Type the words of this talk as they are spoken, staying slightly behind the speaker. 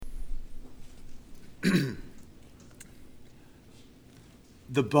The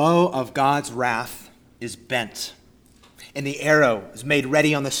bow of God's wrath is bent, and the arrow is made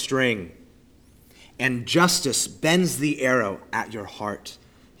ready on the string. And justice bends the arrow at your heart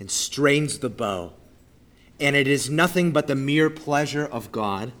and strains the bow. And it is nothing but the mere pleasure of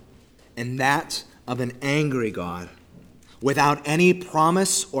God, and that of an angry God, without any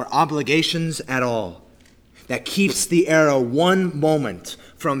promise or obligations at all, that keeps the arrow one moment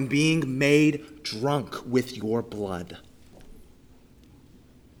from being made drunk with your blood.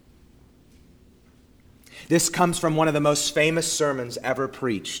 This comes from one of the most famous sermons ever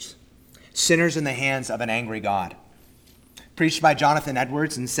preached, Sinners in the Hands of an Angry God, preached by Jonathan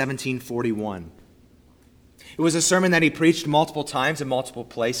Edwards in 1741. It was a sermon that he preached multiple times in multiple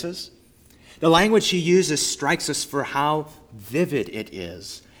places. The language he uses strikes us for how vivid it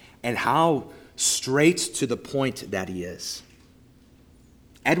is and how straight to the point that he is.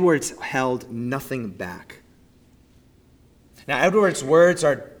 Edwards held nothing back. Now, Edwards' words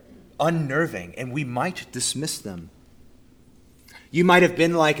are unnerving, and we might dismiss them. You might have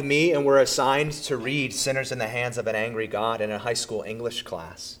been like me and were assigned to read Sinners in the Hands of an Angry God in a high school English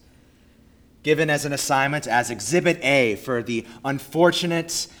class, given as an assignment as Exhibit A for the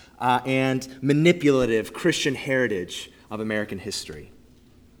unfortunate and manipulative Christian heritage of American history.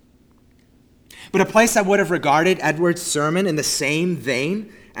 But a place that would have regarded Edwards' sermon in the same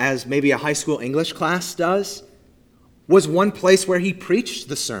vein as maybe a high school English class does was one place where he preached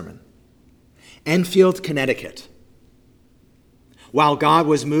the sermon, Enfield, Connecticut. While God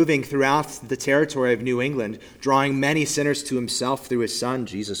was moving throughout the territory of New England, drawing many sinners to himself through his Son,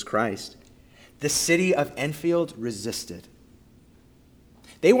 Jesus Christ, the city of Enfield resisted.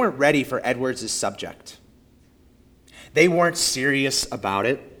 They weren't ready for Edwards' subject. They weren't serious about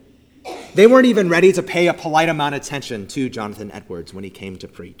it. They weren't even ready to pay a polite amount of attention to Jonathan Edwards when he came to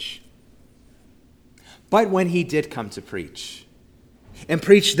preach. But when he did come to preach, and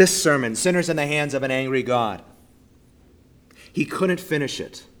preach this sermon, Sinners in the Hands of an Angry God, he couldn't finish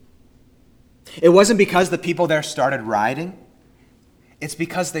it. It wasn't because the people there started rioting. It's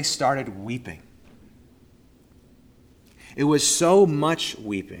because they started weeping. It was so much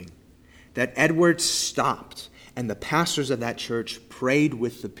weeping that Edwards stopped, and the pastors of that church prayed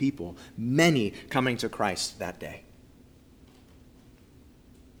with the people, many coming to Christ that day.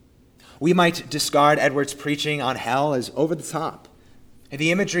 We might discard Edwards' preaching on hell as over the top.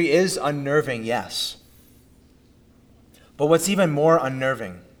 The imagery is unnerving, yes. But what's even more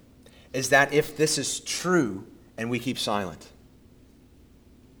unnerving is that if this is true and we keep silent.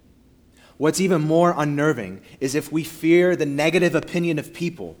 What's even more unnerving is if we fear the negative opinion of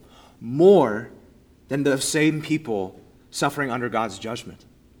people more than the same people suffering under God's judgment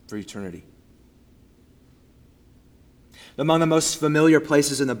for eternity. Among the most familiar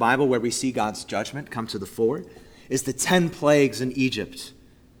places in the Bible where we see God's judgment come to the fore is the 10 plagues in Egypt,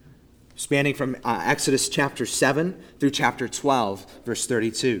 spanning from Exodus chapter 7 through chapter 12, verse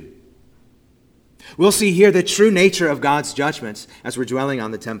 32. We'll see here the true nature of God's judgments as we're dwelling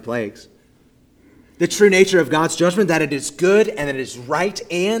on the 10 plagues. The true nature of God's judgment, that it is good and that it is right,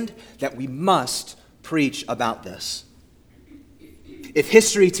 and that we must preach about this. If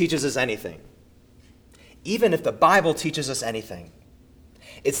history teaches us anything, even if the Bible teaches us anything,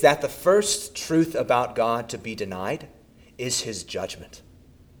 it's that the first truth about God to be denied is his judgment.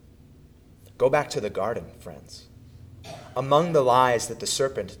 Go back to the garden, friends. Among the lies that the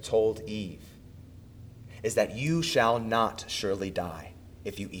serpent told Eve is that you shall not surely die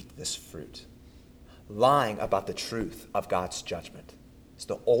if you eat this fruit. Lying about the truth of God's judgment is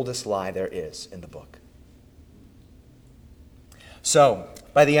the oldest lie there is in the book. So,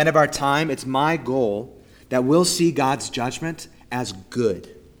 by the end of our time, it's my goal that we'll see God's judgment as good,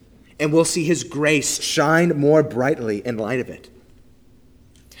 and we'll see his grace shine more brightly in light of it.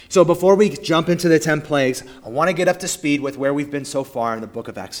 So before we jump into the 10 plagues, I want to get up to speed with where we've been so far in the book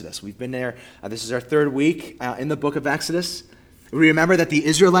of Exodus. We've been there, this is our third week in the book of Exodus. We remember that the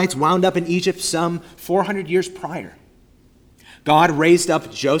Israelites wound up in Egypt some 400 years prior. God raised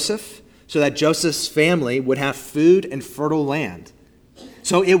up Joseph so that Joseph's family would have food and fertile land.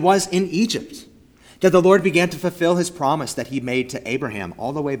 So it was in Egypt that the Lord began to fulfill his promise that he made to Abraham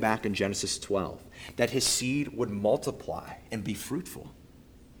all the way back in Genesis 12, that his seed would multiply and be fruitful.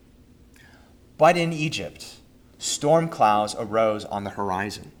 But in Egypt, storm clouds arose on the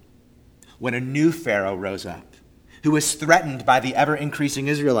horizon when a new Pharaoh rose up, who was threatened by the ever-increasing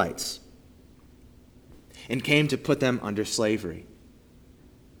Israelites and came to put them under slavery.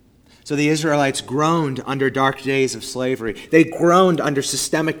 So the Israelites groaned under dark days of slavery. They groaned under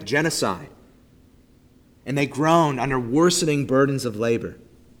systemic genocide. And they groaned under worsening burdens of labor.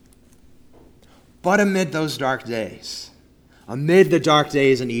 But amid those dark days, amid the dark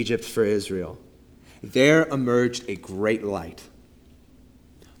days in Egypt for Israel, there emerged a great light.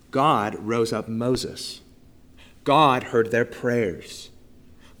 God rose up Moses. God heard their prayers.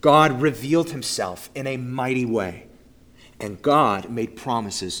 God revealed himself in a mighty way. And God made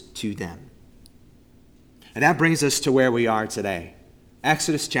promises to them. And that brings us to where we are today.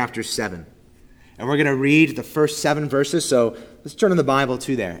 Exodus chapter 7. And we're going to read the first 7 verses. So let's turn in the Bible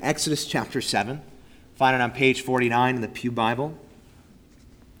to there. Exodus chapter 7. Find it on page 49 in the Pew Bible.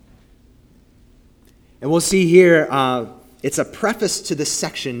 And we'll see here, it's a preface to the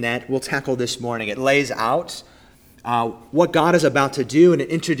section that we'll tackle this morning. It lays out what God is about to do, and it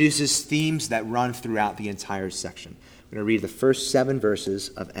introduces themes that run throughout the entire section. I'm going to read the first 7 verses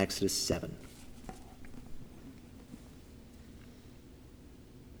of Exodus 7.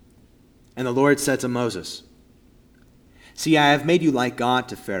 And the Lord said to Moses, "See, I have made you like God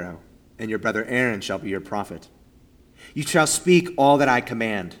to Pharaoh, and your brother Aaron shall be your prophet. You shall speak all that I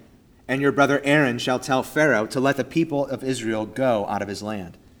command, and your brother Aaron shall tell Pharaoh to let the people of Israel go out of his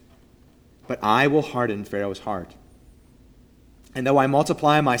land. But I will harden Pharaoh's heart. And though I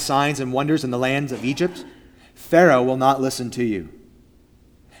multiply my signs and wonders in the lands of Egypt, Pharaoh will not listen to you.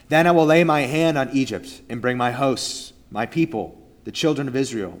 Then I will lay my hand on Egypt and bring my hosts, my people, the children of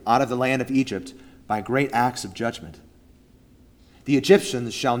Israel, out of the land of Egypt by great acts of judgment. The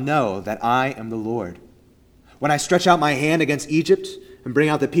Egyptians shall know that I am the Lord, when I stretch out my hand against Egypt and bring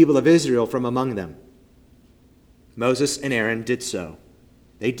out the people of Israel from among them." Moses and Aaron did so.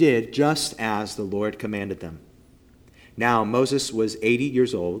 They did just as the Lord commanded them. Now Moses was 80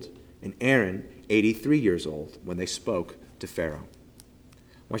 years old, and Aaron 83 years old when they spoke to Pharaoh. I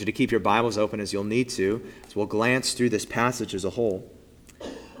want you to keep your Bibles open as you'll need to, as we'll glance through this passage as a whole.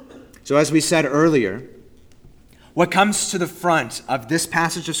 So as we said earlier, what comes to the front of this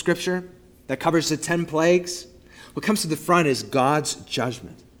passage of Scripture that covers the 10 plagues, what comes to the front is God's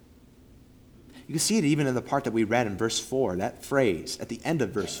judgment. You can see it even in the part that we read in verse 4, that phrase at the end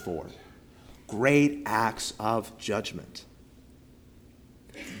of verse 4, great acts of judgment.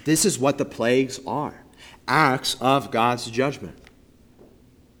 This is what the plagues are, acts of God's judgment.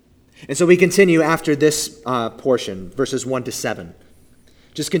 And so we continue after this portion, verses 1 to 7.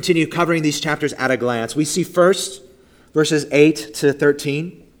 Just continue covering these chapters at a glance. We see first, verses 8 to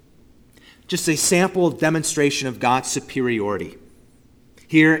 13, just a sample demonstration of God's superiority.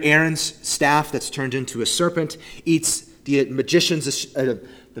 Here, Aaron's staff that's turned into a serpent eats the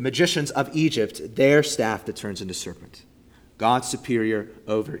magicians of Egypt, their staff that turns into serpent. God superior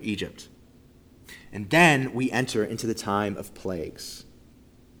over Egypt. And then we enter into the time of plagues.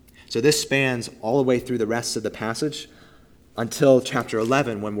 So this spans all the way through the rest of the passage until chapter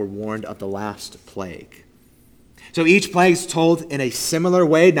 11, when we're warned of the last plague. So each plague is told in a similar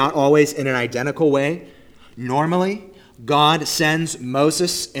way, not always in an identical way. Normally, God sends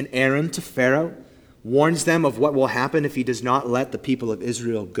Moses and Aaron to Pharaoh, warns them of what will happen if he does not let the people of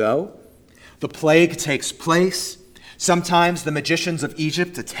Israel go. The plague takes place. Sometimes the magicians of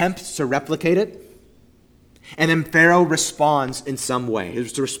Egypt attempt to replicate it. And then Pharaoh responds in some way.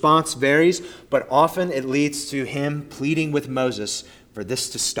 His response varies, but often it leads to him pleading with Moses for this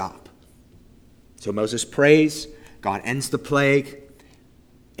to stop. So Moses prays, God ends the plague,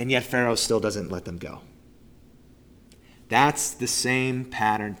 and yet Pharaoh still doesn't let them go. That's the same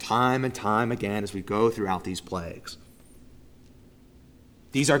pattern time and time again as we go throughout these plagues.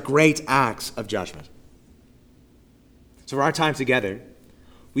 These are great acts of judgment. So for our time together,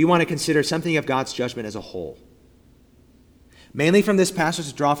 we want to consider something of God's judgment as a whole. Mainly from this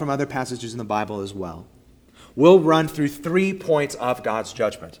passage, draw from other passages in the Bible as well. We'll run through 3 points of God's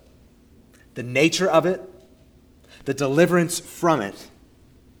judgment: the nature of it, the deliverance from it,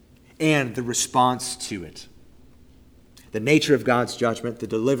 and the response to it. The nature of God's judgment, the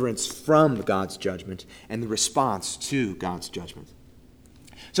deliverance from God's judgment, and the response to God's judgment.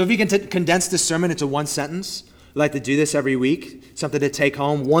 So if you can condense this sermon into one sentence, we like to do this every week, something to take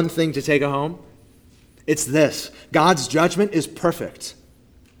home, one thing to take home. It's this: God's judgment is perfect.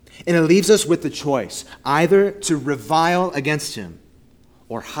 And it leaves us with the choice, either to revile against him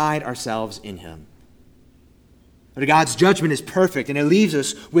or hide ourselves in him. But God's judgment is perfect, and it leaves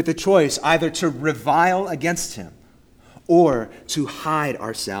us with the choice, either to revile against him or to hide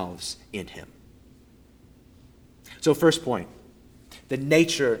ourselves in him. So first point, the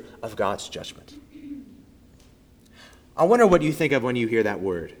nature of God's judgment. I wonder what you think of when you hear that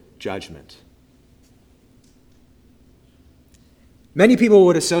word, judgment. Many people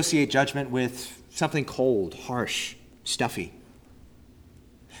would associate judgment with something cold, harsh, stuffy.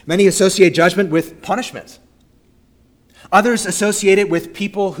 Many associate judgment with punishment. Others associate it with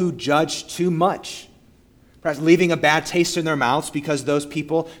people who judge too much, perhaps leaving a bad taste in their mouths because those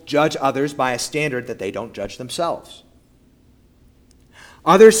people judge others by a standard that they don't judge themselves.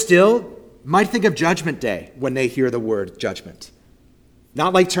 Others still might think of Judgment Day when they hear the word judgment.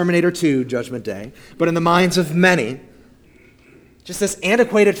 Not like Terminator 2, Judgment Day, but in the minds of many, just this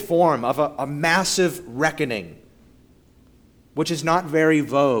antiquated form of a massive reckoning, which is not very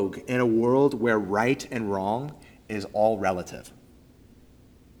vogue in a world where right and wrong is all relative.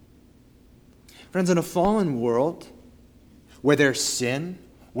 Friends, in a fallen world where there's sin,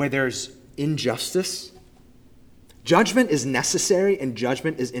 where there's injustice, judgment is necessary and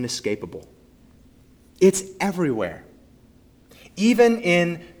judgment is inescapable. It's everywhere. Even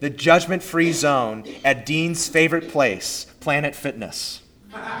in the judgment-free zone at Dean's favorite place, Planet Fitness.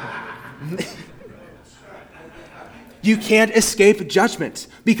 You can't escape judgment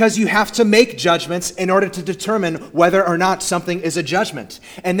because you have to make judgments in order to determine whether or not something is a judgment.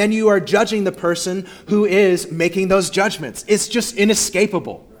 And then you are judging the person who is making those judgments. It's just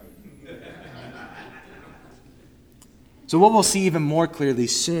inescapable. So what we'll see even more clearly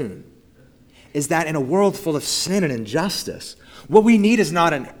soon is that in a world full of sin and injustice, what we need is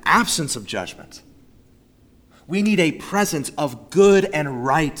not an absence of judgment. We need a presence of good and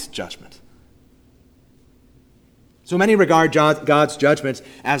right judgment. So many regard God's judgment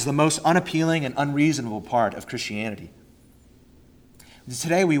as the most unappealing and unreasonable part of Christianity.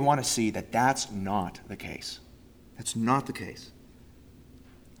 Today we want to see that that's not the case. That's not the case.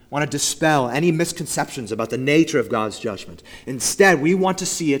 I want to dispel any misconceptions about the nature of God's judgment. Instead, we want to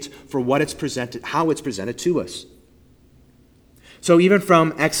see it for what it's presented, how it's presented to us. So even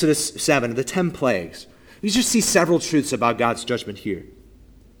from Exodus 7, the 10 plagues, we just see several truths about God's judgment here.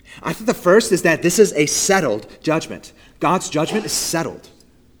 I think the first is that this is a settled judgment. God's judgment is settled.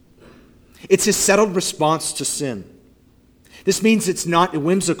 It's his settled response to sin. This means it's not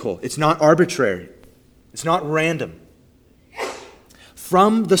whimsical. It's not arbitrary. It's not random.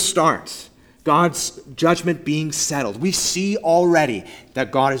 From the start, God's judgment being settled, we see already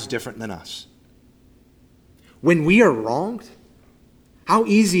that God is different than us. When we are wronged, how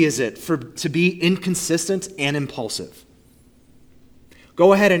easy is it to be inconsistent and impulsive?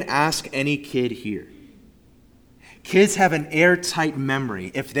 Go ahead and ask any kid here. Kids have an airtight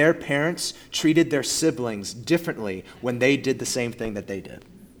memory if their parents treated their siblings differently when they did the same thing that they did.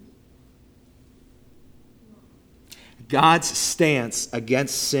 God's stance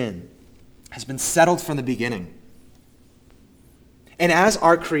against sin has been settled from the beginning. And as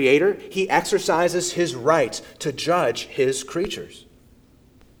our Creator, he exercises his right to judge his creatures.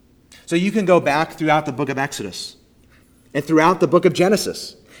 So you can go back throughout the book of Exodus and throughout the book of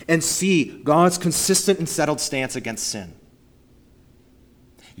Genesis and see God's consistent and settled stance against sin.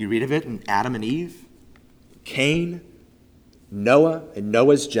 You read of it in Adam and Eve, Cain, Noah and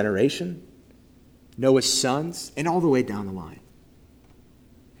Noah's generation, Noah's sons, and all the way down the line.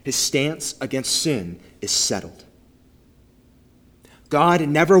 His stance against sin is settled. God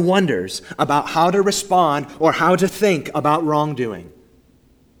never wonders about how to respond or how to think about wrongdoing,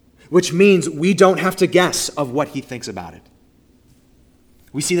 which means we don't have to guess of what he thinks about it.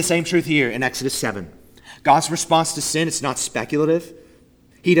 We see the same truth here in Exodus 7. God's response to sin, it's not speculative.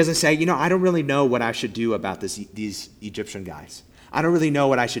 He doesn't say, I don't really know what I should do about these Egyptian guys. I don't really know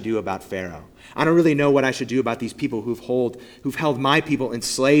what I should do about Pharaoh. I don't really know what I should do about these people who've held my people in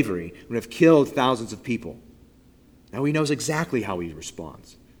slavery and have killed thousands of people. Now he knows exactly how he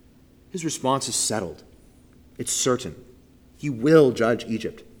responds. His response is settled. It's certain. He will judge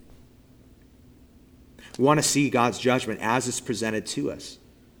Egypt. We want to see God's judgment as it's presented to us.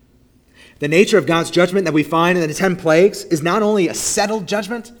 The nature of God's judgment that we find in the 10 plagues is not only a settled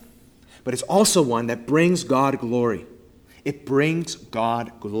judgment, but it's also one that brings God glory. It brings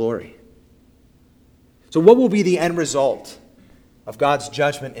God glory. So what will be the end result of God's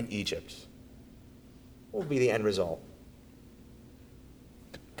judgment in Egypt? What will be the end result?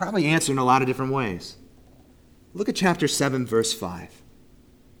 Probably answered in a lot of different ways. Look at chapter 7, verse 5.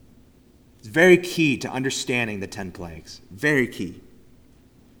 It's very key to understanding the 10 plagues. Very key.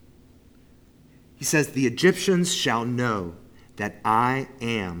 He says, "The Egyptians shall know that I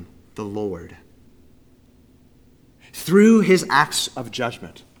am the Lord." Through his acts of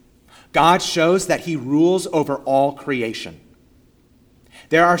judgment, God shows that he rules over all creation.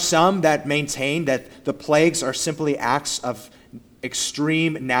 There are some that maintain that the plagues are simply acts of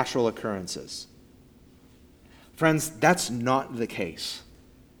extreme natural occurrences. Friends, that's not the case.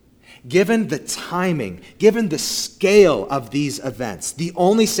 Given the timing, given the scale of these events, the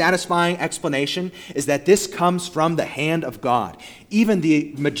only satisfying explanation is that this comes from the hand of God. Even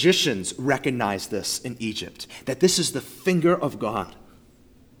the magicians recognize this in Egypt, that this is the finger of God.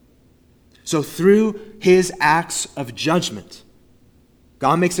 So through his acts of judgment,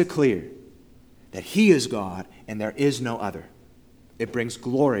 God makes it clear that he is God and there is no other. It brings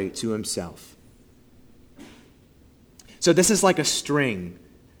glory to himself. So this is like a string,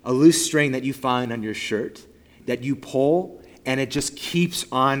 a loose string that you find on your shirt that you pull and it just keeps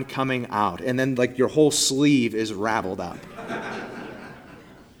on coming out. And then like your whole sleeve is raveled up.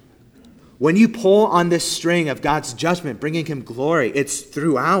 When you pull on this string of God's judgment, bringing him glory, it's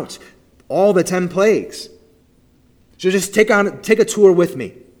throughout all the 10 plagues. So just take a tour with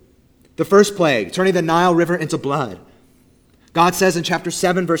me. The first plague, turning the Nile River into blood. God says in chapter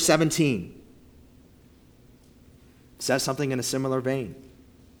 7, verse 17, says something in a similar vein.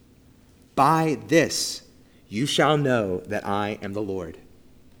 By this you shall know that I am the Lord.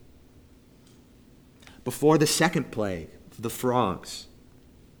 Before the second plague, the frogs,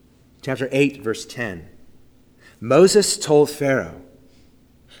 chapter 8, verse 10, Moses told Pharaoh,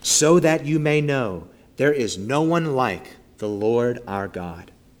 so that you may know there is no one like the Lord our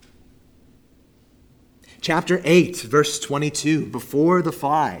God. Chapter 8, verse 22, before the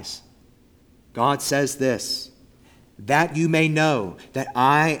flies, God says this, that you may know that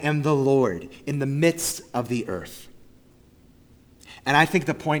I am the Lord in the midst of the earth. And I think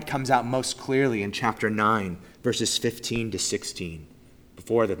the point comes out most clearly in chapter 9, verses 15 to 16,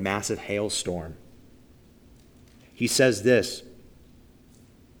 before the massive hailstorm. He says this,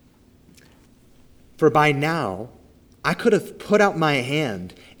 for by now I could have put out my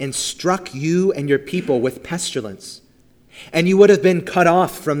hand and struck you and your people with pestilence, and you would have been cut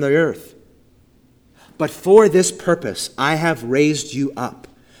off from the earth. But for this purpose I have raised you up,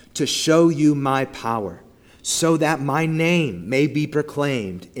 to show you my power, so that my name may be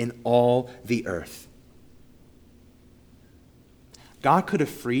proclaimed in all the earth. God could have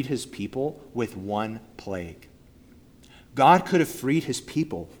freed his people with one plague. God could have freed his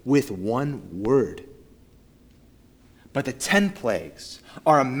people with one word. But the 10 plagues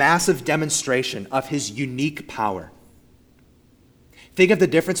are a massive demonstration of his unique power. Think of the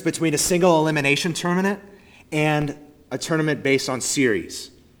difference between a single elimination tournament and a tournament based on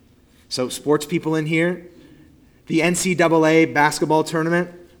series. So sports people in here, the NCAA basketball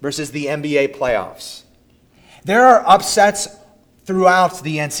tournament versus the NBA playoffs. There are upsets throughout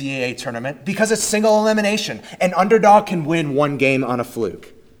the NCAA tournament because it's single elimination. An underdog can win one game on a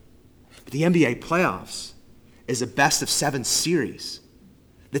fluke. But the NBA playoffs is a best of 7 series.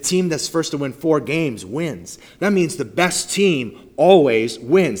 The team that's first to win 4 games wins. That means the best team always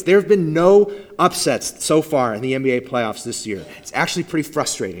wins. There have been no upsets so far in the NBA playoffs this year. It's actually pretty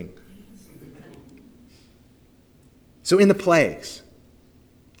frustrating. So in the plagues,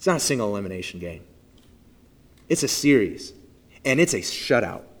 it's not a single elimination game. It's a series, and it's a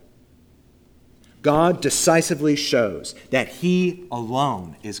shutout. God decisively shows that he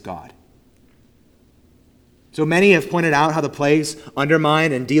alone is God. So many have pointed out how the plagues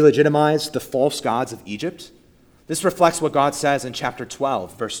undermine and delegitimize the false gods of Egypt. This reflects what God says in chapter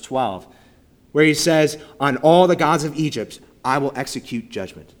 12, verse 12, where he says, on all the gods of Egypt, I will execute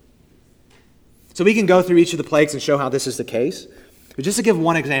judgment. So we can go through each of the plagues and show how this is the case. But just to give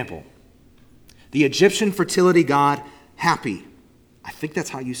one example, the Egyptian fertility god Hapi, I think that's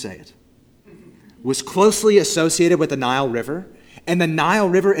how you say it, was closely associated with the Nile River, and the Nile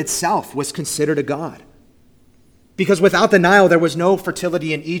River itself was considered a god. Because without the Nile, there was no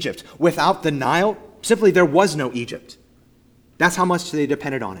fertility in Egypt. Without the Nile, simply there was no Egypt. That's how much they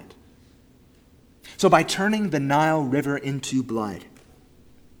depended on it. So by turning the Nile River into blood,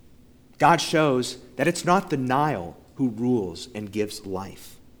 God shows that it's not the Nile who rules and gives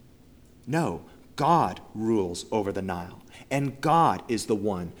life. No, God rules over the Nile, and God is the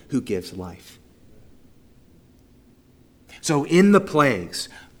one who gives life. So in the plagues,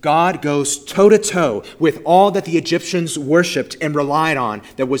 God goes toe-to-toe with all that the Egyptians worshipped and relied on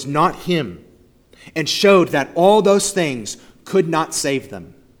that was not him, and showed that all those things could not save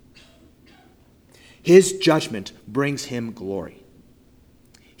them. His judgment brings him glory.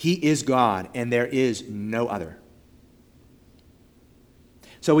 He is God, and there is no other.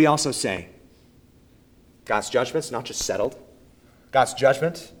 So we also say, God's judgment's not just settled. God's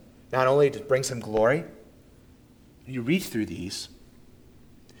judgment not only brings him glory, you read through these,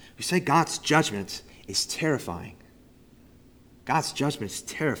 you say God's judgment is terrifying. God's judgment is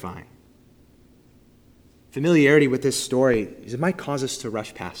terrifying. Familiarity with this story, it might cause us to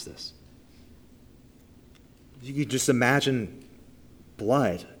rush past this. You could just imagine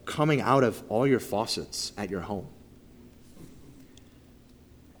blood coming out of all your faucets at your home.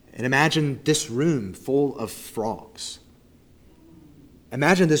 And imagine this room full of frogs.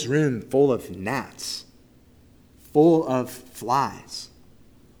 Imagine this room full of gnats, full of flies,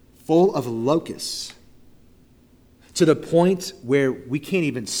 full of locusts, to the point where we can't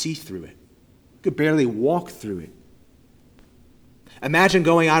even see through it. We could barely walk through it. Imagine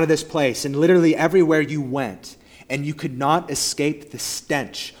going out of this place and literally everywhere you went, and you could not escape the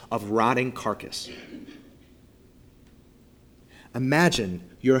stench of rotting carcass. Imagine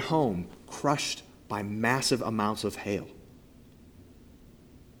your home crushed by massive amounts of hail.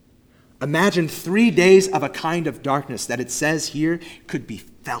 Imagine 3 days of a kind of darkness that it says here could be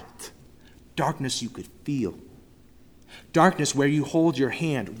felt. Darkness you could feel. Darkness where you hold your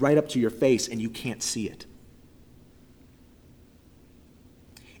hand right up to your face and you can't see it.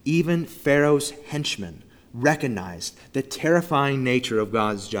 Even Pharaoh's henchmen recognized the terrifying nature of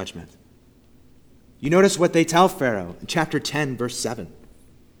God's judgment. You notice what they tell Pharaoh in chapter 10, verse 7.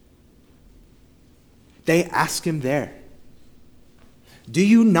 They ask him there, "Do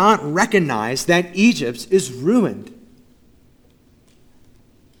you not recognize that Egypt is ruined?"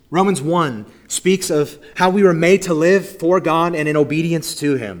 Romans 1 speaks of how we were made to live for God and in obedience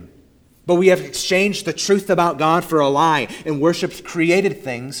to him. But we have exchanged the truth about God for a lie and worshiped created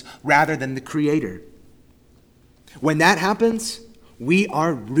things rather than the Creator. When that happens, we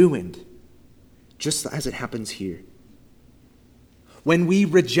are ruined, just as it happens here. When we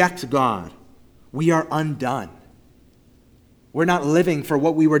reject God, we are undone. We're not living for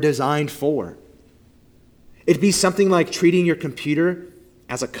what we were designed for. It'd be something like treating your computer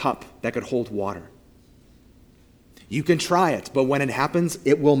as a cup that could hold water. You can try it, but when it happens,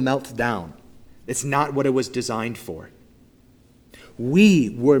 it will melt down. It's not what it was designed for. We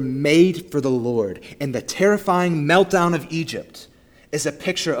were made for the Lord, and the terrifying meltdown of Egypt is a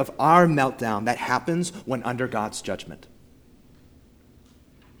picture of our meltdown that happens when under God's judgment.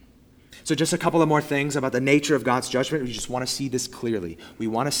 So just a couple of more things about the nature of God's judgment. We just want to see this clearly. We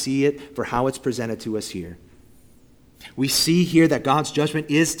want to see it for how it's presented to us here. We see here that God's judgment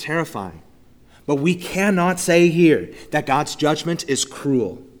is terrifying. But we cannot say here that God's judgment is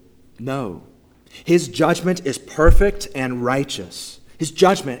cruel. No. His judgment is perfect and righteous. His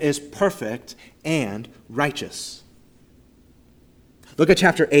judgment is perfect and righteous. Look at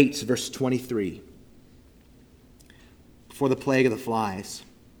chapter 8, verse 23. Before the plague of the flies,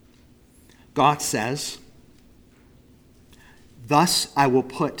 God says, "Thus I will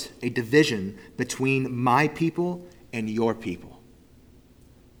put a division between my people and your people."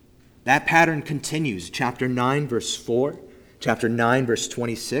 That pattern continues. Chapter 9, verse 4, chapter 9, verse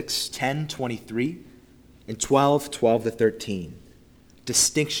 26, 10, 23, and 12, 12 to 13.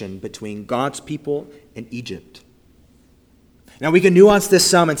 Distinction between God's people and Egypt. Now we can nuance this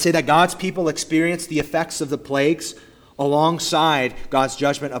some and say that God's people experienced the effects of the plagues alongside God's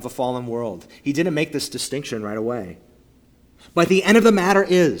judgment of a fallen world. He didn't make this distinction right away. But the end of the matter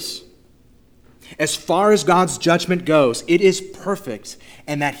is, as far as God's judgment goes, it is perfect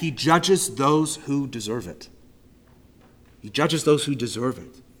and that he judges those who deserve it. He judges those who deserve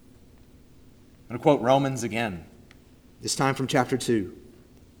it. I'm going to quote Romans again, this time from chapter 2,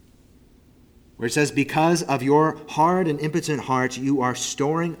 where it says, "Because of your hard and impotent heart, you are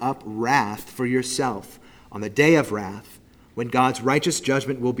storing up wrath for yourself on the day of wrath, when God's righteous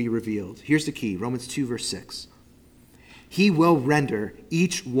judgment will be revealed." Here's the key, Romans 2, verse 6. "He will render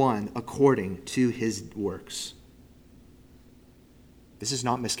each one according to his works." This is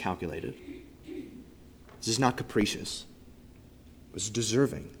not miscalculated. This is not capricious. It's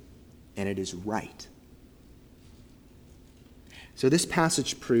deserving, and it is right. So this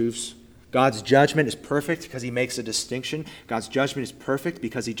passage proves God's judgment is perfect because he makes a distinction. God's judgment is perfect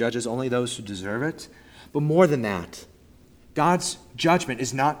because he judges only those who deserve it. But more than that, God's judgment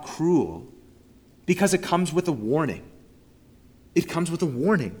is not cruel because it comes with a warning. It comes with a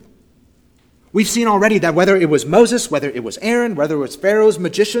warning. We've seen already that whether it was Moses, whether it was Aaron, whether it was Pharaoh's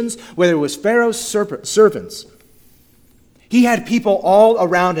magicians, whether it was Pharaoh's servants, he had people all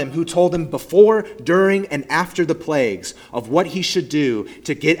around him who told him before, during, and after the plagues of what he should do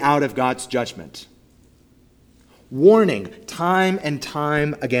to get out of God's judgment. Warning time and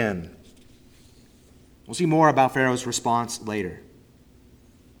time again. We'll see more about Pharaoh's response later.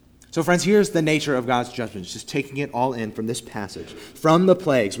 So friends, here's the nature of God's judgment, just taking it all in from this passage. From the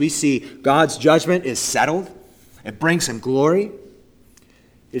plagues, we see God's judgment is settled. It brings him glory.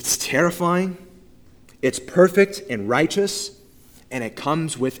 It's terrifying. It's perfect and righteous. And it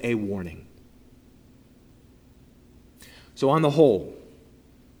comes with a warning. So on the whole,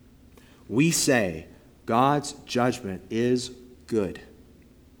 we say God's judgment is good.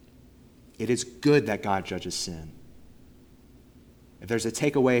 It is good that God judges sin. If there's a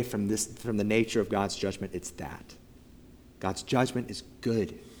takeaway from the nature of God's judgment, it's that. God's judgment is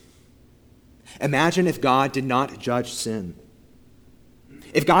good. Imagine if God did not judge sin.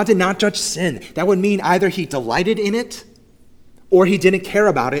 If God did not judge sin, that would mean either he delighted in it or he didn't care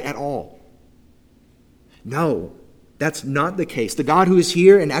about it at all. No, that's not the case. The God who is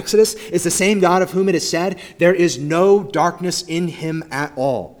here in Exodus is the same God of whom it is said, there is no darkness in him at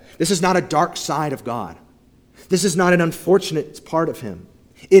all. This is not a dark side of God. This is not an unfortunate part of him.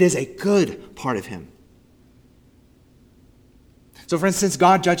 It is a good part of him. So for instance,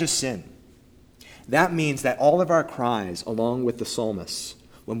 God judges sin. That means that all of our cries, along with the psalmists,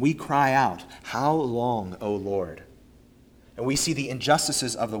 when we cry out, "How long, O Lord?" and we see the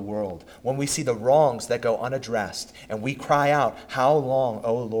injustices of the world, when we see the wrongs that go unaddressed, and we cry out, "How long,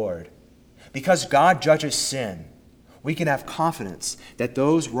 O Lord?" because God judges sin, we can have confidence that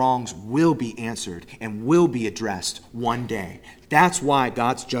those wrongs will be answered and will be addressed one day. That's why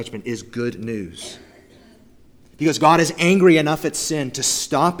God's judgment is good news. Because God is angry enough at sin to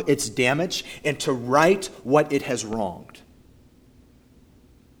stop its damage and to right what it has wronged.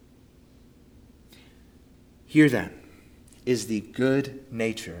 Here then is the good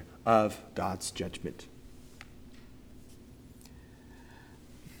nature of God's judgment.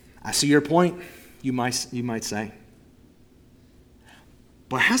 I see your point, you might say.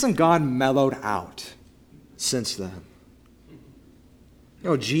 But hasn't God mellowed out since then?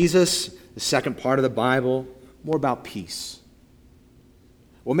 Jesus, the second part of the Bible, more about peace.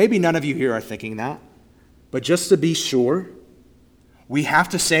 Well, maybe none of you here are thinking that, but just to be sure, we have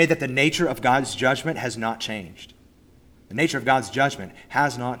to say that the nature of God's judgment has not changed. The nature of God's judgment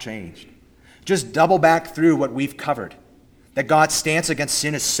has not changed. Just double back through what we've covered, that God's stance against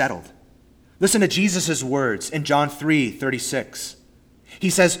sin is settled. Listen to Jesus' words in John 3:36. He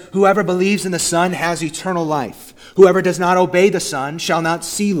says, "Whoever believes in the Son has eternal life. Whoever does not obey the Son shall not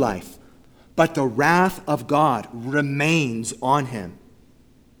see life, but the wrath of God remains on him."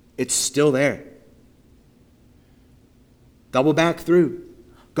 It's still there. Double back through.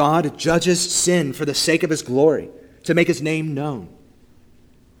 God judges sin for the sake of his glory, to make his name known.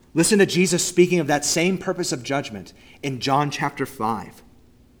 Listen to Jesus speaking of that same purpose of judgment in John chapter 5.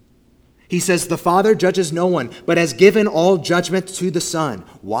 He says, "The Father judges no one, but has given all judgment to the Son."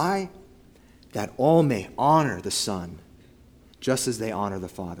 Why? That all may honor the Son, just as they honor the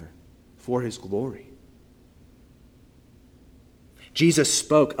Father, for his glory. Jesus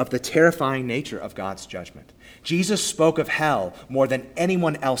spoke of the terrifying nature of God's judgment. Jesus spoke of hell more than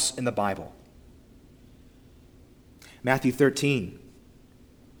anyone else in the Bible. Matthew 13.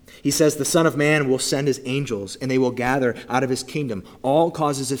 He says, "The Son of Man will send his angels, and they will gather out of his kingdom all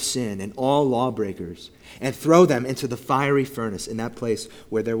causes of sin and all lawbreakers, and throw them into the fiery furnace, in that place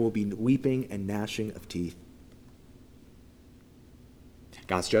where there will be weeping and gnashing of teeth."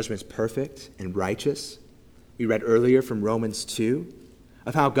 God's judgment is perfect and righteous. We read earlier from Romans 2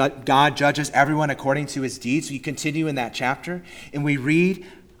 of how God judges everyone according to his deeds. We continue in that chapter, and we read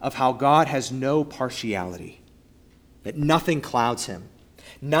of how God has no partiality, that nothing clouds him.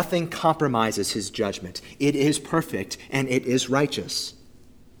 Nothing compromises his judgment. It is perfect and it is righteous.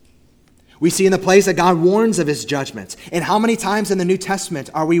 We see in the place that God warns of his judgment. And how many times in the New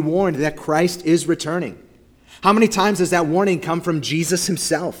Testament are we warned that Christ is returning? How many times does that warning come from Jesus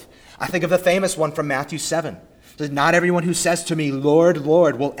himself? I think of the famous one from Matthew 7. It says, "Not everyone who says to me, 'Lord,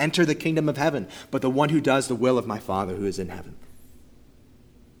 Lord,' will enter the kingdom of heaven, but the one who does the will of my Father who is in heaven."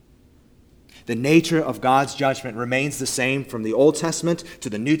 The nature of God's judgment remains the same from the Old Testament to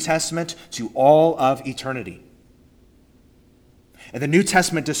the New Testament to all of eternity. And the New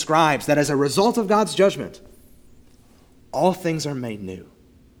Testament describes that as a result of God's judgment, all things are made new.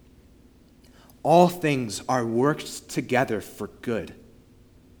 All things are worked together for good.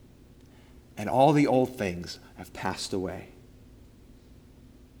 And all the old things have passed away.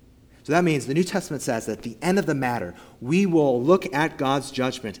 So that means the New Testament says that at the end of the matter, we will look at God's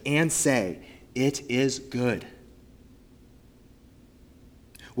judgment and say, it is good.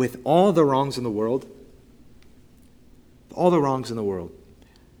 With all the wrongs in the world,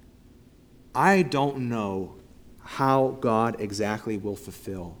 I don't know how God exactly will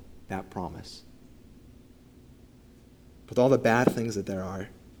fulfill that promise. With all the bad things that there are.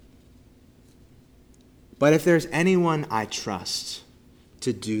 But if there's anyone I trust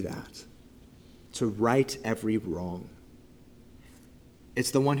to do that, to right every wrong,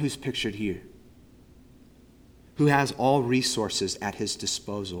 it's the one who's pictured here, who has all resources at his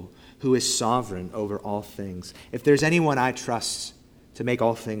disposal, who is sovereign over all things. If there's anyone I trust to make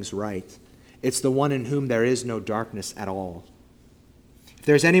all things right, it's the one in whom there is no darkness at all. If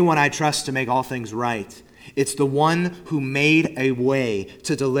there's anyone I trust to make all things right, it's the one who made a way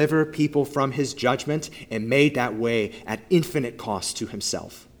to deliver people from his judgment and made that way at infinite cost to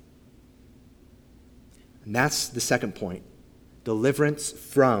himself. And that's the second point. Deliverance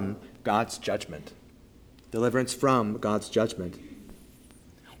from God's judgment. Deliverance from God's judgment.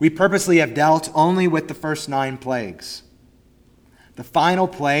 We purposely have dealt only with the first 9 plagues. The final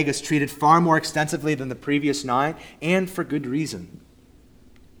plague is treated far more extensively than the previous 9, and for good reason.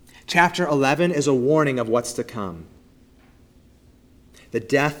 Chapter 11 is a warning of what's to come. The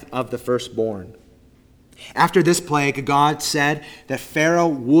death of the firstborn. After this plague, God said that Pharaoh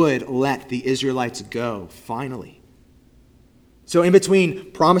would let the Israelites go, finally. So in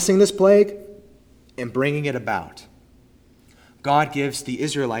between promising this plague and bringing it about, God gives the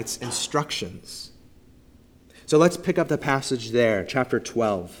Israelites instructions. So let's pick up the passage there, chapter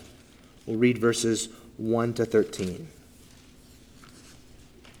 12. We'll read verses 1 to 13.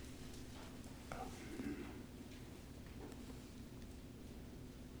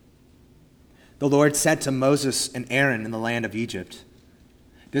 The Lord said to Moses and Aaron in the land of Egypt,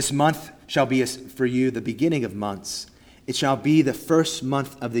 "This month shall be for you the beginning of months. It shall be the first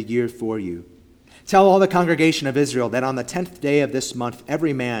month of the year for you. Tell all the congregation of Israel that on the 10th day of this month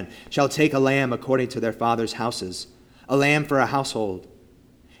every man shall take a lamb according to their father's houses, a lamb for a household.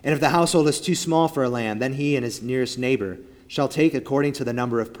 And if the household is too small for a lamb, then he and his nearest neighbor shall take according to the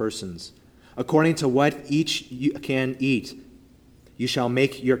number of persons. According to what each you can eat, you shall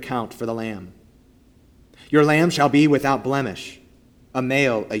make your count for the lamb. Your lamb shall be without blemish, a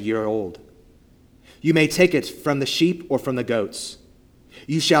male a year old. You may take it from the sheep or from the goats.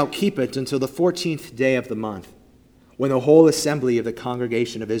 You shall keep it until the 14th day of the month, when the whole assembly of the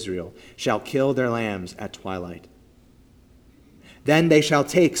congregation of Israel shall kill their lambs at twilight. Then they shall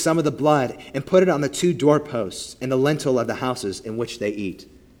take some of the blood and put it on the 2 doorposts and the lintel of the houses in which they eat.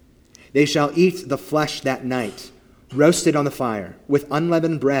 They shall eat the flesh that night, roasted on the fire. With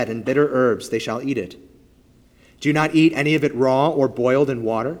unleavened bread and bitter herbs they shall eat it. Do not eat any of it raw or boiled in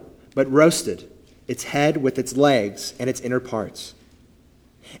water, but roasted, its head with its legs and its inner parts.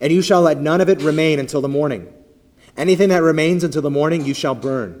 And you shall let none of it remain until the morning. Anything that remains until the morning you shall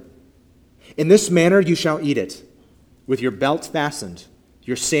burn. In this manner you shall eat it, with your belt fastened,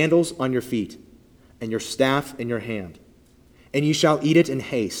 your sandals on your feet, and your staff in your hand. And you shall eat it in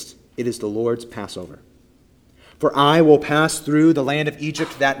haste. It is the Lord's Passover. For I will pass through the land of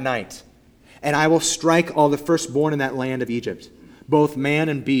Egypt that night, and I will strike all the firstborn in that land of Egypt, both man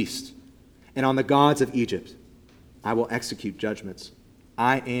and beast, and on the gods of Egypt I will execute judgments.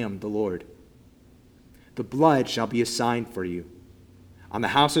 I am the Lord. The blood shall be a sign for you on the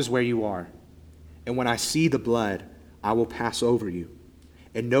houses where you are, and when I see the blood, I will pass over you,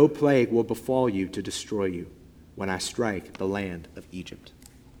 and no plague will befall you to destroy you when I strike the land of Egypt."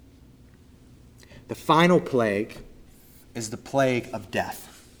 The final plague is the plague of death.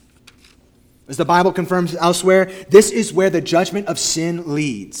 As the Bible confirms elsewhere, this is where the judgment of sin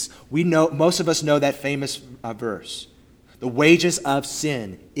leads. We know, most of us know that famous verse. The wages of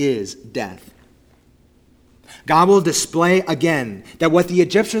sin is death. God will display again that what the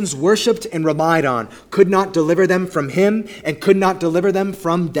Egyptians worshipped and relied on could not deliver them from him and could not deliver them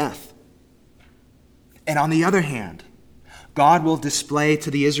from death. And on the other hand, God will display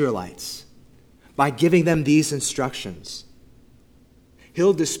to the Israelites by giving them these instructions.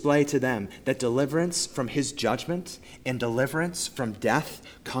 He'll display to them that deliverance from his judgment and deliverance from death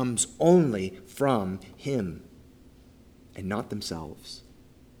comes only from him and not themselves.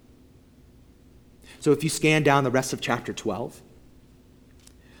 So if you scan down the rest of chapter 12,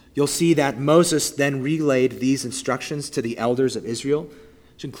 you'll see that Moses then relayed these instructions to the elders of Israel,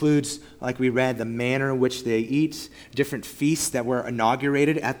 which includes, like we read, the manner in which they eat, different feasts that were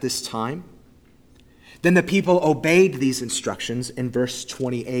inaugurated at this time. Then the people obeyed these instructions in verse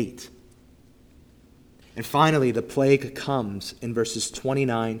 28. And finally, the plague comes in verses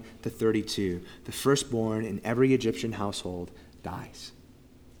 29 to 32. The firstborn in every Egyptian household dies.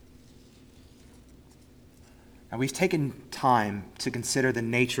 Now, we've taken time to consider the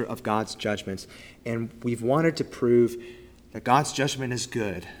nature of God's judgments, and we've wanted to prove that God's judgment is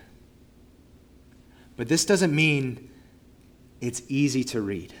good. But this doesn't mean it's easy to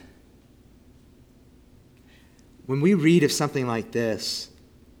read. When we read of something like this,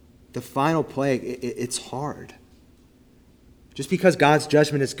 the final plague, it's hard. Just because God's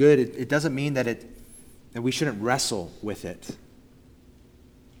judgment is good, it doesn't mean that we shouldn't wrestle with it.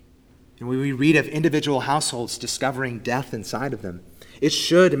 And when we read of individual households discovering death inside of them, it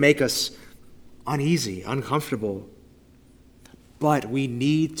should make us uneasy, uncomfortable. But we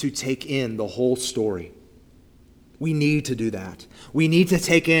need to take in the whole story. We need to do that. We need to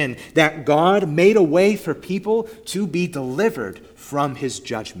take in that God made a way for people to be delivered from his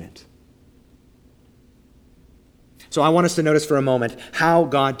judgment. So I want us to notice for a moment how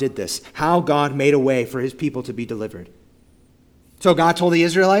God did this, how God made a way for his people to be delivered. So God told the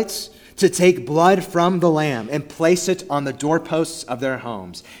Israelites to take blood from the lamb and place it on the doorposts of their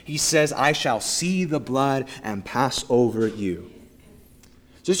homes. He says, I shall see the blood and pass over you.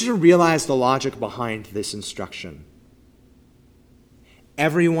 Just to realize the logic behind this instruction.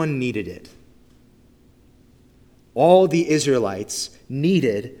 Everyone needed it. All the Israelites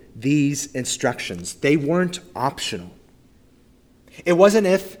needed these instructions. They weren't optional. It wasn't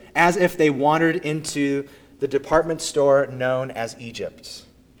as if they wandered into the department store known as Egypt,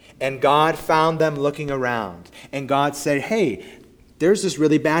 and God found them looking around, and God said, hey, there's this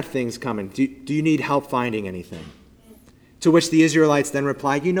really bad thing's coming. Do you need help finding anything? To which the Israelites then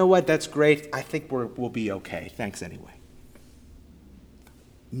replied, you know what, that's great. I think we'll be okay. Thanks anyway.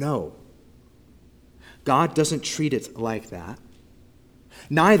 No. God doesn't treat it like that.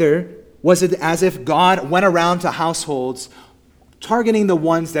 Neither was it as if God went around to households targeting the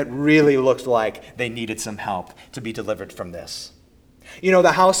ones that really looked like they needed some help to be delivered from this. You know,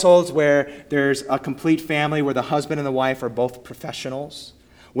 the households where there's a complete family, where the husband and the wife are both professionals,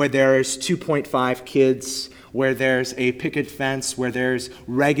 where there's 2.5 kids, where there's a picket fence, where there's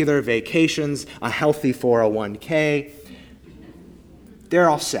regular vacations, a healthy 401k. They're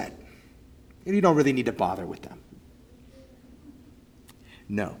all set. You don't really need to bother with them.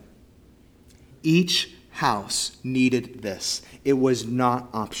 No. Each house needed this. It was not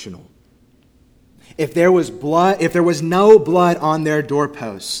optional. If there was no blood on their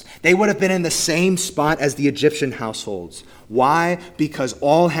doorposts, they would have been in the same spot as the Egyptian households. Why? Because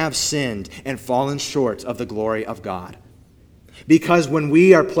all have sinned and fallen short of the glory of God. Because when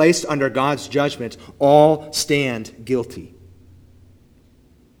we are placed under God's judgment, all stand guilty.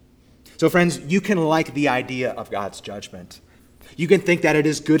 So friends, you can like the idea of God's judgment. You can think that it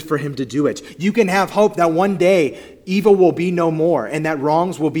is good for him to do it. You can have hope that one day evil will be no more and that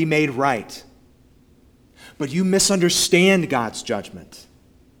wrongs will be made right. But you misunderstand God's judgment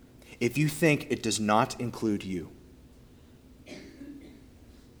if you think it does not include you.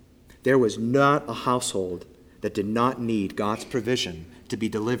 There was not a household that did not need God's provision to be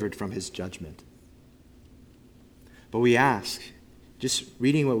delivered from his judgment. But we ask, just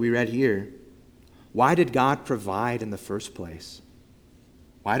reading what we read here, why did God provide in the first place?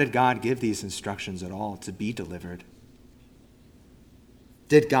 Why did God give these instructions at all to be delivered?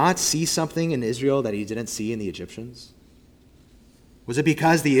 Did God see something in Israel that he didn't see in the Egyptians? Was it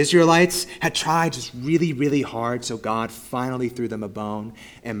because the Israelites had tried just really, really hard, so God finally threw them a bone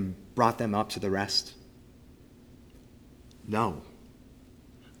and brought them up to the rest? No.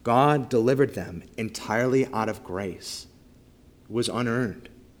 God delivered them entirely out of grace. It was unearned.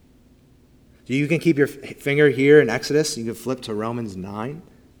 So you can keep your finger here in Exodus. You can flip to Romans 9.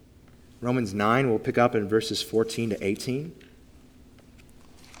 Romans 9, we'll pick up in verses 14 to 18.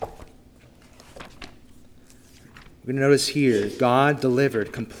 We're going to notice here, God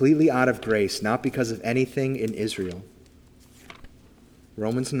delivered completely out of grace, not because of anything in Israel.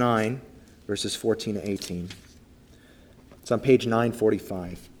 Romans 9, verses 14 to 18. It's on page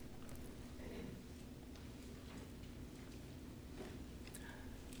 945.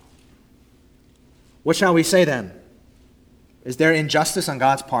 What shall we say then? Is there injustice on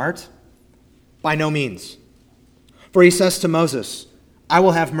God's part? By no means. For he says to Moses, I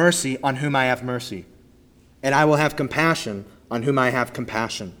will have mercy on whom I have mercy, and I will have compassion on whom I have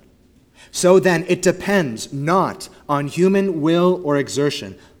compassion. So then it depends not on human will or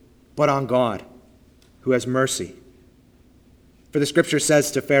exertion, but on God, who has mercy. For the scripture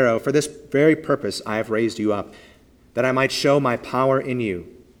says to Pharaoh, for this very purpose I have raised you up, that I might show my power in you,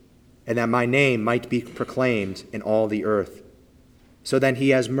 and that my name might be proclaimed in all the earth. So then he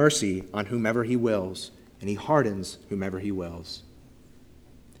has mercy on whomever he wills, and he hardens whomever he wills.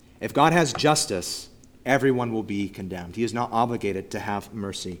 If God has justice, everyone will be condemned. He is not obligated to have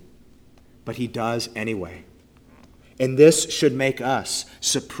mercy, but he does anyway. And this should make us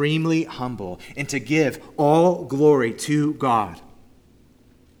supremely humble and to give all glory to God.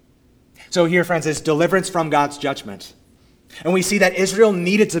 So here, friends, is deliverance from God's judgment. And we see that Israel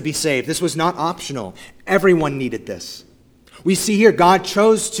needed to be saved. This was not optional. Everyone needed this. We see here God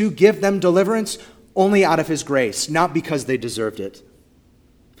chose to give them deliverance only out of his grace, not because they deserved it.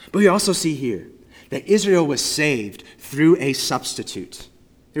 But we also see here that Israel was saved through a substitute.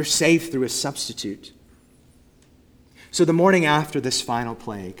 They're saved through a substitute. So the morning after this final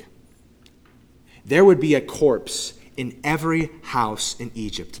plague, there would be a corpse in every house in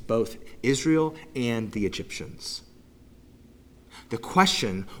Egypt, both Israel and the Egyptians. The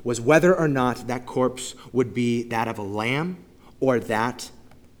question was whether or not that corpse would be that of a lamb or that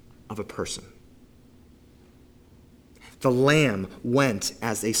of a person. The lamb went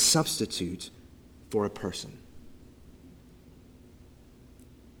as a substitute for a person.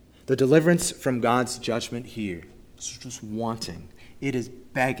 The deliverance from God's judgment here is just wanting. It is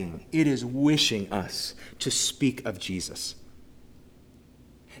begging. It is wishing us to speak of Jesus.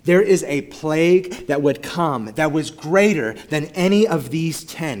 There is a plague that would come that was greater than any of these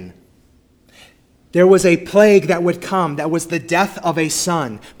 10. There was a plague that would come that was the death of a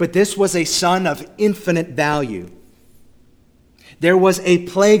son, but this was a son of infinite value. There was a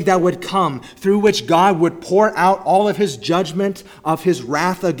plague that would come through which God would pour out all of his judgment of his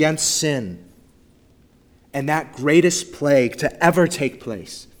wrath against sin. And that greatest plague to ever take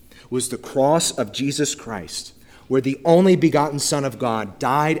place was the cross of Jesus Christ, where the only begotten Son of God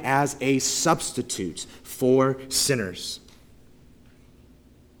died as a substitute for sinners.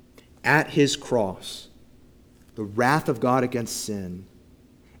 At his cross, the wrath of God against sin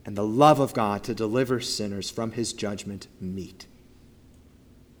and the love of God to deliver sinners from his judgment meet.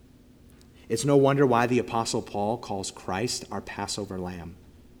 It's no wonder why the Apostle Paul calls Christ our Passover lamb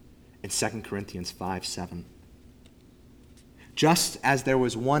in 2 Corinthians 5:7. Just as there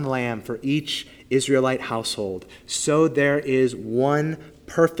was one lamb for each Israelite household, so there is one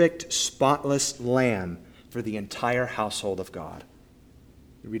perfect, spotless lamb for the entire household of God.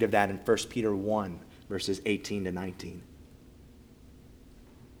 We read of that in 1 Peter 1, verses 18 to 19.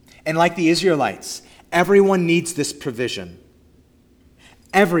 And like the Israelites, everyone needs this provision.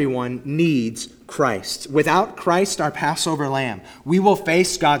 Everyone needs Christ. Without Christ, our Passover lamb, we will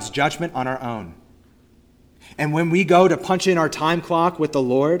face God's judgment on our own. And when we go to punch in our time clock with the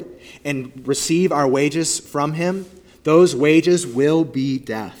Lord and receive our wages from him, those wages will be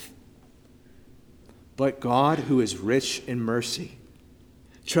death. But God, who is rich in mercy,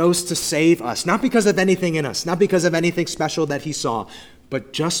 chose to save us, not because of anything in us, not because of anything special that he saw,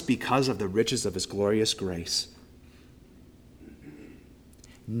 but just because of the riches of his glorious grace.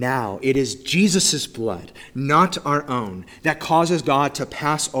 Now, it is Jesus' blood, not our own, that causes God to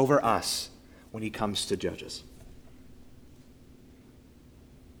pass over us when he comes to judge us.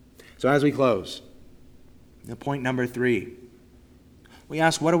 So as we close, point number 3, we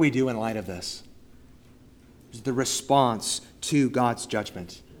ask, what do we do in light of this? It's the response to God's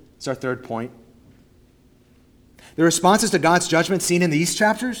judgment. It's our third point. The responses to God's judgment seen in these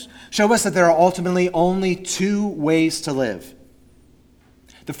chapters show us that there are ultimately only 2 ways to live.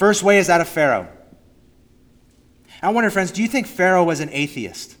 The first way is that of Pharaoh. I wonder, friends, do you think Pharaoh was an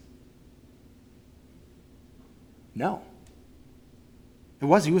atheist? No.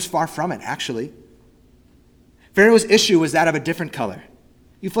 He was far from it, actually. Pharaoh's issue was that of a different color.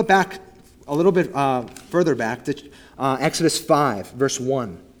 You flip back a little bit further back to Exodus 5, verse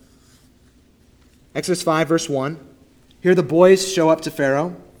 1. Exodus 5, verse 1. Here the boys show up to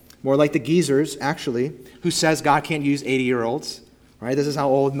Pharaoh, more like the geezers, actually, who says God can't use 80-year-olds. Right? This is how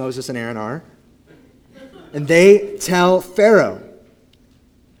old Moses and Aaron are. And they tell Pharaoh,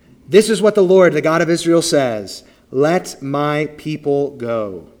 this is what the Lord, the God of Israel, says, let my people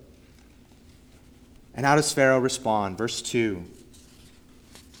go. And how does Pharaoh respond? Verse 2.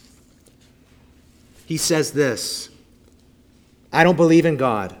 He says this, I don't believe in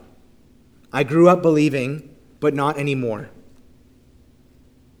God. I grew up believing, but not anymore.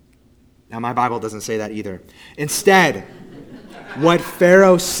 Now, my Bible doesn't say that either. Instead, what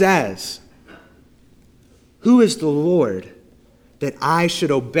Pharaoh says, who is the Lord that I should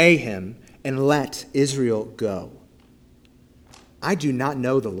obey him and let Israel go? I do not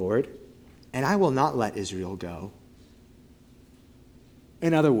know the Lord, and I will not let Israel go.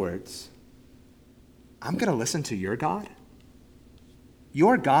 In other words, I'm going to listen to your God?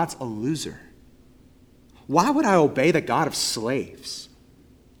 Your God's a loser. Why would I obey the God of slaves?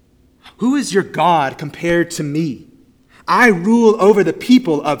 Who is your God compared to me? I rule over the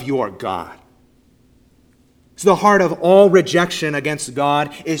people of your God. So the heart of all rejection against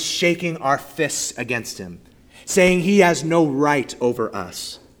God is shaking our fists against him, saying he has no right over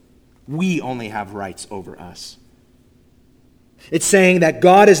us. We only have rights over us. It's saying that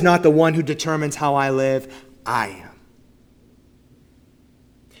God is not the one who determines how I live. I am.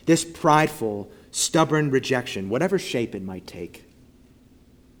 This prideful, stubborn rejection, whatever shape it might take,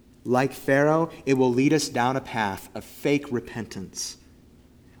 like Pharaoh, it will lead us down a path of fake repentance,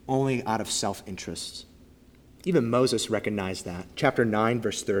 only out of self-interest. Even Moses recognized that. Chapter 9,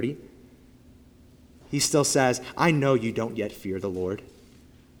 verse 30. He still says, I know you don't yet fear the Lord.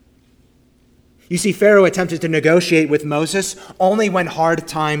 You see, Pharaoh attempted to negotiate with Moses only when hard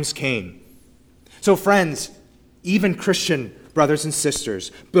times came. So friends, even Christian brothers and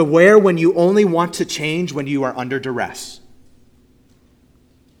sisters, beware when you only want to change when you are under duress.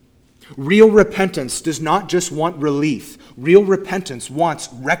 Real repentance does not just want relief. Real repentance wants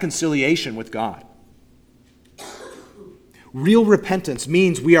reconciliation with God. Real repentance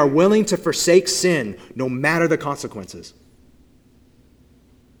means we are willing to forsake sin no matter the consequences.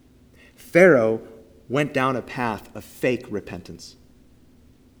 Pharaoh went down a path of fake repentance.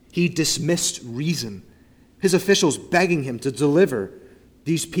 He dismissed reason, his officials begging him to deliver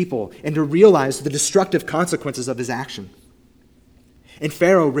these people and to realize the destructive consequences of his action. And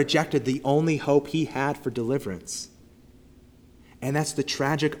Pharaoh rejected the only hope he had for deliverance. And that's the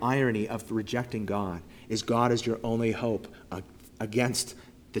tragic irony of rejecting God, is God is your only hope against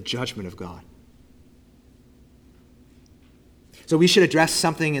the judgment of God. So we should address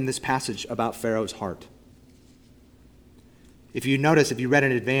something in this passage about Pharaoh's heart. If you notice, if you read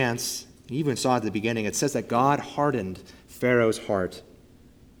in advance, you even saw at the beginning, it says that God hardened Pharaoh's heart.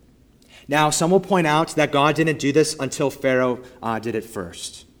 Now, some will point out that God didn't do this until Pharaoh did it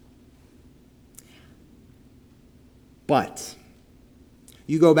first. But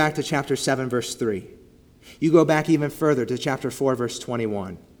you go back to chapter 7, verse 3. You go back even further to chapter 4, verse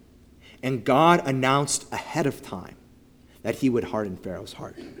 21. And God announced ahead of time that he would harden Pharaoh's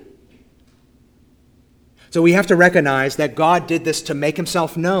heart. So we have to recognize that God did this to make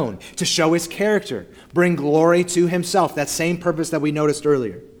himself known, to show his character, bring glory to himself, that same purpose that we noticed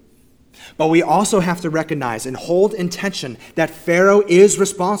earlier. But we also have to recognize and hold in tension that Pharaoh is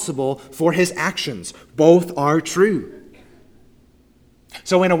responsible for his actions. Both are true.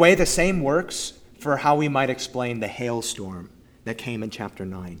 So in a way, the same works for how we might explain the hailstorm that came in chapter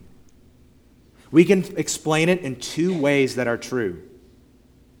 9. We can explain it in two ways that are true.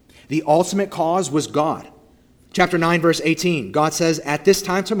 The ultimate cause was God. Chapter 9, verse 18, God says, "At this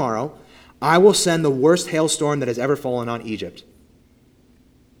time tomorrow, I will send the worst hailstorm that has ever fallen on Egypt."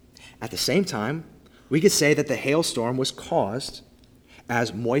 At the same time, we could say that the hailstorm was caused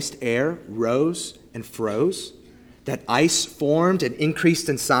as moist air rose and froze, that ice formed and increased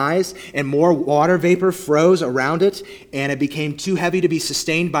in size, and more water vapor froze around it, and it became too heavy to be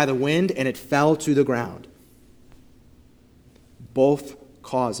sustained by the wind, and it fell to the ground. Both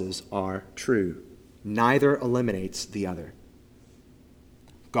causes are true. Neither eliminates the other.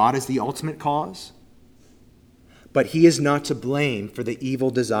 God is the ultimate cause, but he is not to blame for the evil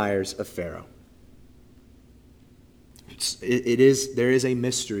desires of Pharaoh. There is a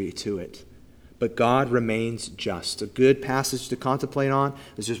mystery to it, but God remains just. A good passage to contemplate on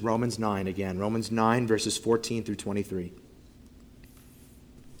is just Romans 9 again. Romans 9, verses 14 through 23.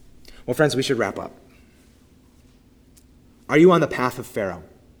 Well, friends, we should wrap up. Are you on the path of Pharaoh?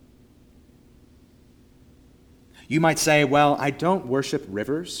 You might say, well, I don't worship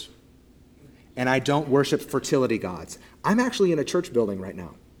rivers, and I don't worship fertility gods. I'm actually in a church building right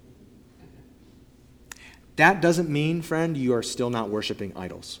now. That doesn't mean, friend, you are still not worshiping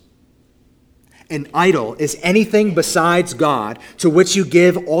idols. An idol is anything besides God to which you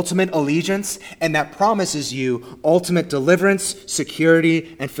give ultimate allegiance and that promises you ultimate deliverance,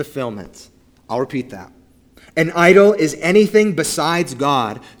 security, and fulfillment. I'll repeat that. An idol is anything besides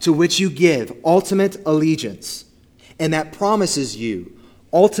God to which you give ultimate allegiance and that promises you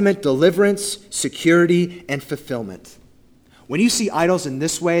ultimate deliverance, security, and fulfillment. When you see idols in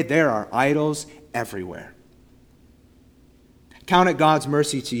this way, there are idols everywhere. Count it God's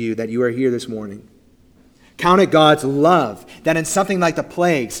mercy to you that you are here this morning. Count it God's love that in something like the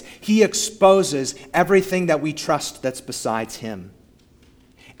plagues, he exposes everything that we trust that's besides him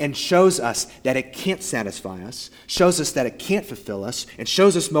and shows us that it can't satisfy us, shows us that it can't fulfill us, and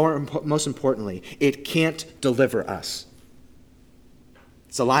shows us, most importantly, it can't deliver us.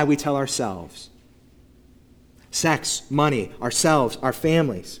 It's a lie we tell ourselves. Sex, money, ourselves, our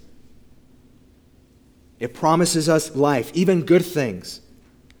families. It promises us life, even good things,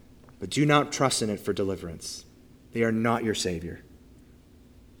 but do not trust in it for deliverance. They are not your Savior.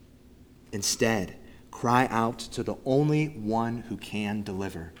 Instead, cry out to the only one who can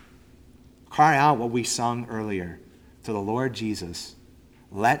deliver. Cry out what we sung earlier to the Lord Jesus,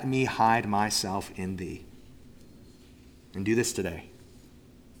 "Let me hide myself in thee." And do this today.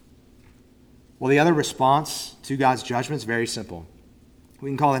 Well, the other response to God's judgment is very simple. We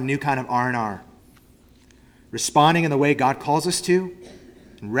can call it a new kind of R&R. Responding in the way God calls us to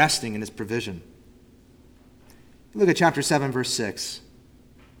and resting in his provision. Look at chapter 7, verse 6.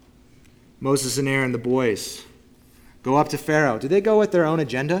 Moses and Aaron, the boys, go up to Pharaoh. Do they go with their own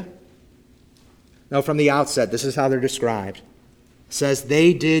agenda? No, from the outset, this is how they're described. It says,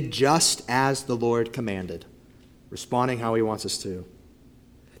 they did just as the Lord commanded, responding how he wants us to.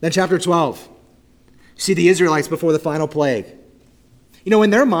 Then chapter 12. See the Israelites before the final plague. In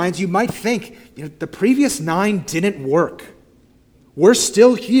their minds, you might think, the previous 9 didn't work. We're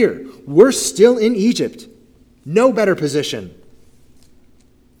still here. We're still in Egypt. No better position.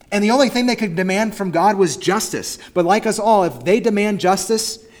 And the only thing they could demand from God was justice. But like us all, if they demand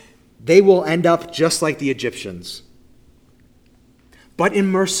justice, they will end up just like the Egyptians. But in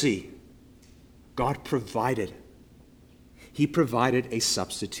mercy, God provided. He provided a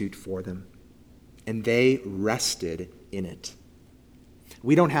substitute for them, and they rested in it.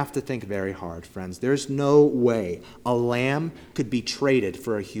 We don't have to think very hard, friends. There's no way a lamb could be traded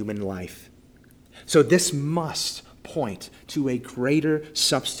for a human life. So this must point to a greater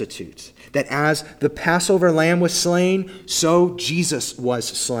substitute, that as the Passover lamb was slain, so Jesus was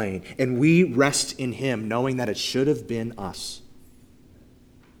slain, and we rest in him, knowing that it should have been us.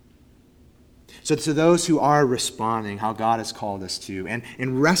 So to those who are responding how God has called us to,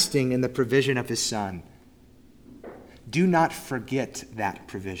 and resting in the provision of his Son, do not forget that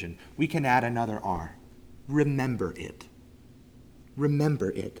provision. We can add another R. Remember it.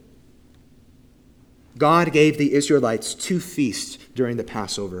 Remember it. God gave the Israelites 2 feasts during the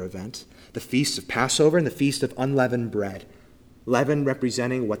Passover event, the Feast of Passover and the Feast of Unleavened Bread, leaven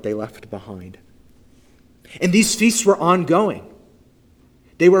representing what they left behind. And these feasts were ongoing.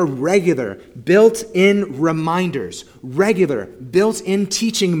 They were regular, built-in reminders, regular, built-in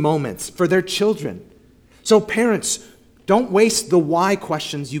teaching moments for their children. So parents, don't waste the why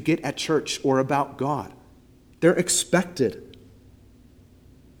questions you get at church or about God. They're expected.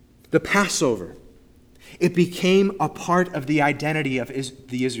 The Passover, it became a part of the identity of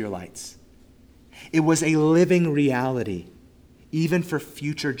the Israelites. It was a living reality, even for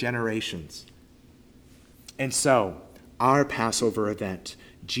future generations. And so, our Passover event,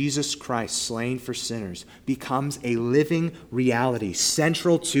 Jesus Christ slain for sinners, becomes a living reality,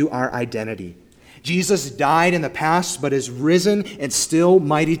 central to our identity. Jesus died in the past, but is risen and still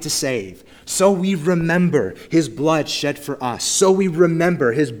mighty to save. So we remember his blood shed for us. So we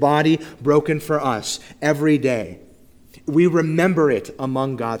remember his body broken for us every day. We remember it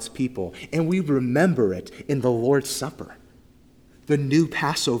among God's people, and we remember it in the Lord's Supper, the new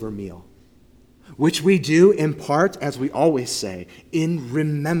Passover meal, which we do in part, as we always say, in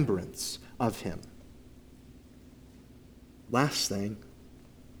remembrance of him. Last thing,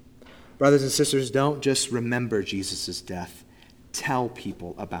 brothers and sisters, don't just remember Jesus' death. Tell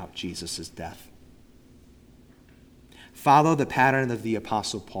people about Jesus' death. Follow the pattern of the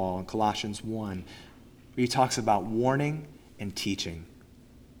Apostle Paul in Colossians 1, where he talks about warning and teaching.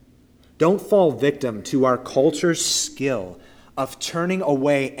 Don't fall victim to our culture's skill of turning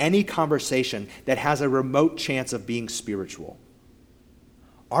away any conversation that has a remote chance of being spiritual.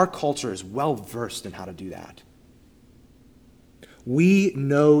 Our culture is well versed in how to do that. We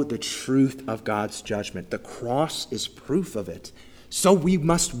know the truth of God's judgment. The cross is proof of it. So we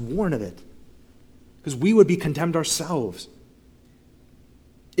must warn of it, because we would be condemned ourselves.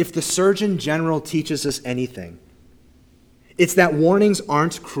 If the Surgeon General teaches us anything, it's that warnings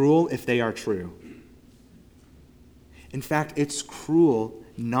aren't cruel if they are true. In fact, it's cruel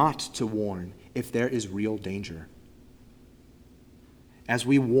not to warn if there is real danger. As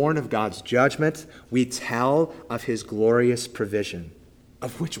we warn of God's judgment, we tell of his glorious provision,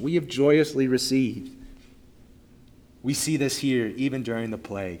 of which we have joyously received. We see this here even during the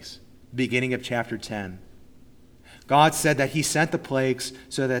plagues, beginning of chapter 10. God said that he sent the plagues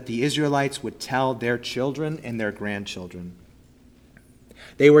so that the Israelites would tell their children and their grandchildren.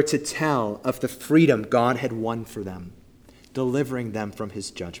 They were to tell of the freedom God had won for them, delivering them from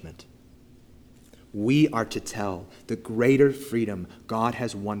his judgment. We are to tell the greater freedom God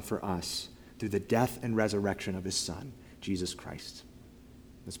has won for us through the death and resurrection of his Son, Jesus Christ.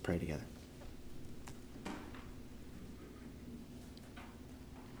 Let's pray together.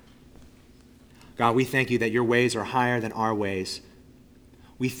 God, we thank you that your ways are higher than our ways.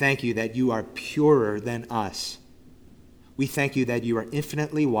 We thank you that you are purer than us. We thank you that you are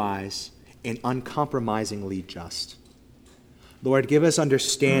infinitely wise and uncompromisingly just. Lord, give us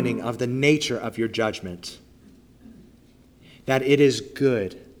understanding of the nature of your judgment, that it is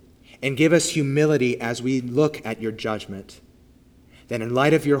good, and give us humility as we look at your judgment, that in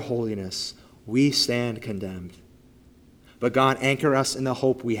light of your holiness, we stand condemned. But God, anchor us in the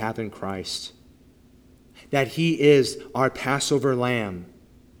hope we have in Christ, that he is our Passover lamb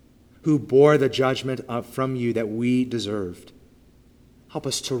who bore the judgment from you that we deserved. Help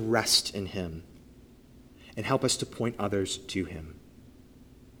us to rest in him, and help us to point others to him.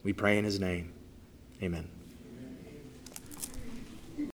 We pray in his name. Amen.